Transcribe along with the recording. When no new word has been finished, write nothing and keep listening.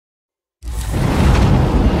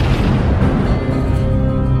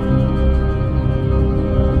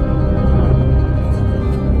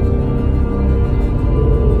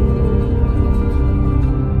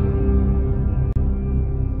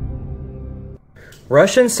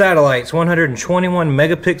Russian satellite's 121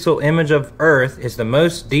 megapixel image of Earth is the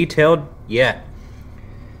most detailed yet.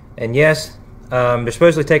 And yes, they're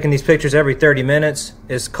supposedly taking these pictures every 30 minutes.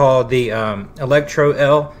 It's called the Electro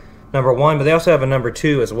L #1, but they also have a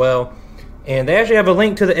 #2 as well. And they actually have a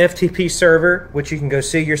link to the FTP server, which you can go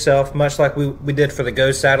see yourself, much like we did for the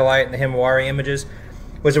GOES satellite and the Himawari images,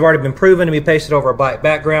 which have already been proven to be pasted over a black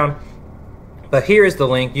background. But here is the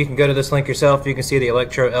link. You can go to this link yourself. You can see the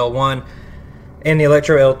Electro L1 and the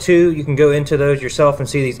Electro L2. You can go into those yourself and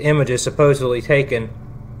see these images supposedly taken.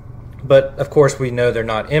 But of course we know they're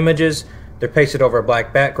not images. They're pasted over a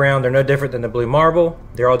black background. They're no different than the blue marble.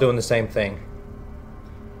 They're all doing the same thing.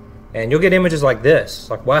 And you'll get images like this.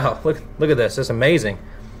 Like, wow, look at this. It's amazing.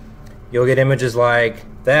 You'll get images like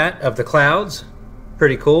that of the clouds.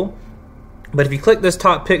 Pretty cool. But if you click this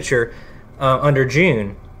top picture under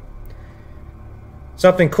June,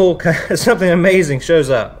 something cool, something amazing shows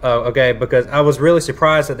up. Okay, because I was really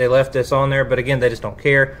surprised that they left this on there, but again, they just don't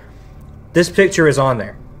care. This picture is on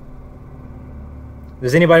there.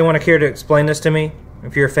 Does anybody want to care to explain this to me?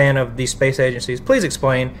 If you're a fan of these space agencies, please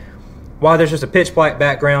explain why there's just a pitch black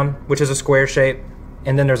background, which is a square shape,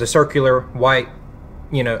 and then there's a circular white,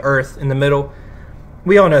 Earth in the middle.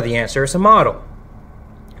 We all know the answer. It's a model.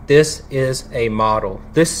 This is a model.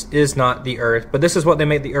 This is not the Earth, but this is what they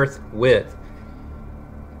made the Earth with.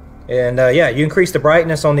 And yeah, you increase the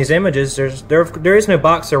brightness on these images. There is no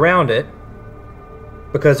box around it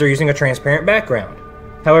because they're using a transparent background.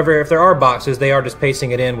 However, if there are boxes, they are just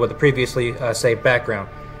pasting it in with a previously saved background.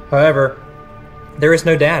 However, there is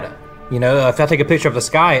no data. If I take a picture of the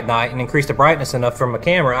sky at night and increase the brightness enough from a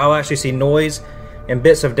camera, I'll actually see noise and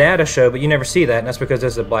bits of data show, but you never see that, and that's because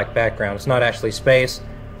this is a black background. It's not actually space.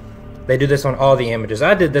 They do this on all the images.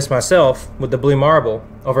 I did this myself with the blue marble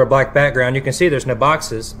over a black background. You can see there's no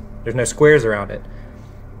boxes. There's no squares around it.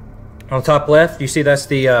 On the top left, you see that's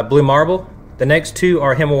the blue marble. The next two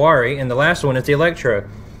are Himawari, and the last one is the Electro.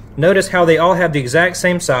 Notice how they all have the exact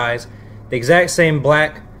same size, the exact same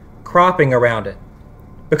black cropping around it,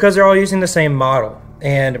 because they're all using the same model.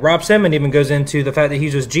 And Rob Simon even goes into the fact that he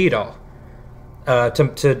uses GDAL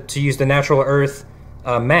to use the natural Earth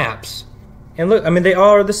maps. And look, I mean, they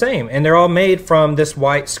all are the same, and they're all made from this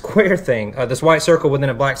white square thing, this white circle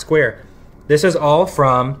within a black square. This is all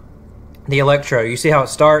from the Electro. You see how it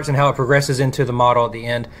starts and how it progresses into the model at the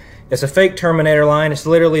end. It's a fake Terminator line. It's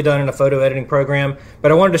literally done in a photo editing program.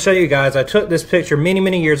 But I wanted to show you guys, I took this picture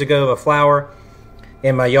many years ago of a flower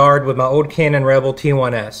in my yard with my old Canon Rebel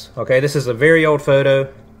T1S. Okay, this is a very old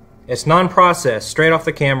photo. It's non-processed, straight off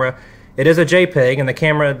the camera. It is a JPEG, and the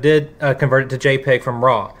camera did convert it to JPEG from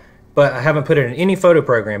RAW. But I haven't put it in any photo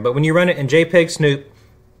program. But when you run it in JPEG Snoop,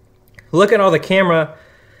 look at all the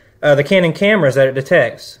Canon cameras that it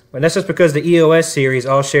detects. And that's just because the EOS series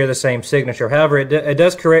all share the same signature. However, it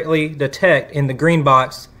does correctly detect in the green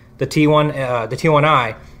box the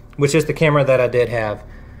T1i, which is the camera that I did have.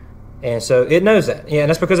 And so it knows that. Yeah, and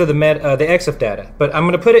that's because of the EXIF data. But I'm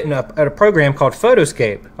going to put it in a program called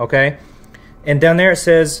Photoscape, okay? And down there it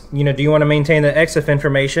says, do you want to maintain the EXIF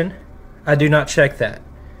information? I do not check that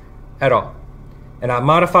at all. And I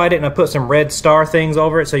modified it and I put some red star things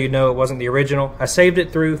over it so you know it wasn't the original. I saved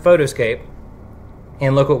it through Photoscape,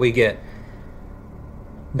 and look what we get.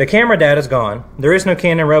 The camera data is gone. There is no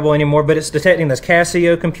Canon Rebel anymore, but it's detecting this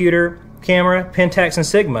Casio computer camera, Pentax, and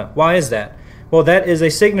Sigma. Why is that? Well, that is a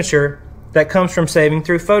signature that comes from saving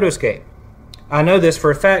through Photoscape. I know this for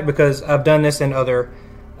a fact because I've done this in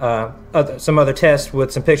some other tests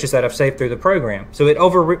with some pictures that I've saved through the program. So it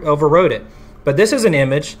overrode it. But this is an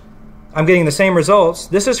image. I'm getting the same results.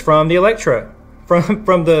 This is from the Electro,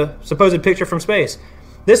 from the supposed picture from space.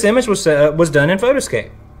 This image was done in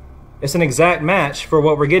Photoscape. It's an exact match for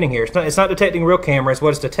what we're getting here. It's not detecting real cameras. What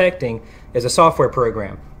it's detecting is a software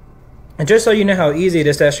program. And just so you know how easy it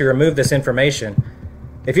is to actually remove this information,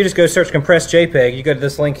 if you just go search compressed JPEG, you go to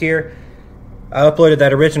this link here. I uploaded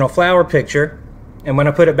that original flower picture, and when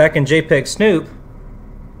I put it back in JPEG Snoop,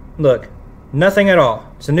 look, nothing at all.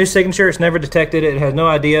 It's a new signature. It's never detected it. It has no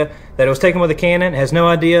idea that it was taken with a Canon. It has no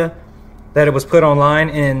idea that it was put online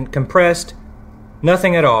and compressed.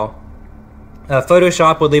 Nothing at all.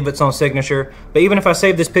 Photoshop would leave its own signature, but even if I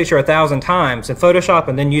saved this picture 1,000 times in Photoshop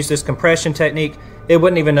and then used this compression technique, it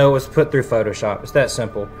wouldn't even know it was put through Photoshop. It's that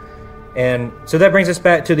simple. And so that brings us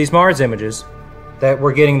back to these Mars images that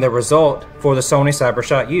we're getting the result for the Sony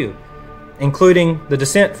CyberShot U, including the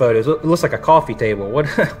descent photos. It looks like a coffee table.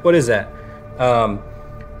 What is that?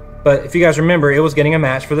 But if you guys remember, it was getting a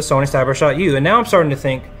match for the Sony CyberShot U, and now I'm starting to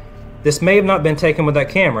think this may have not been taken with that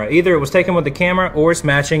camera. Either it was taken with the camera or it's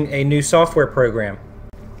matching a new software program.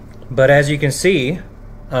 But as you can see,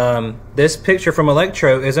 this picture from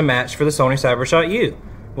Electro is a match for the Sony CyberShot U.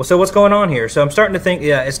 Well, so what's going on here? So I'm starting to think,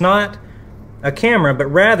 yeah, it's not a camera, but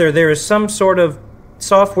rather there is some sort of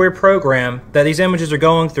software program that these images are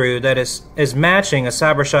going through that is matching a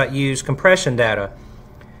CyberShot U's compression data.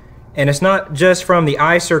 And it's not just from the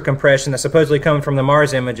ISER compression that's supposedly coming from the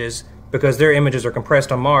Mars images, because their images are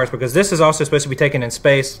compressed on Mars, because this is also supposed to be taken in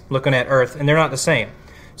space looking at Earth, and they're not the same.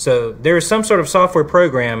 So there is some sort of software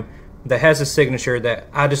program that has a signature that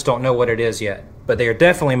I just don't know what it is yet. But they are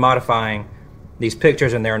definitely modifying these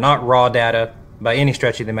pictures, and they're not raw data by any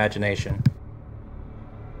stretch of the imagination.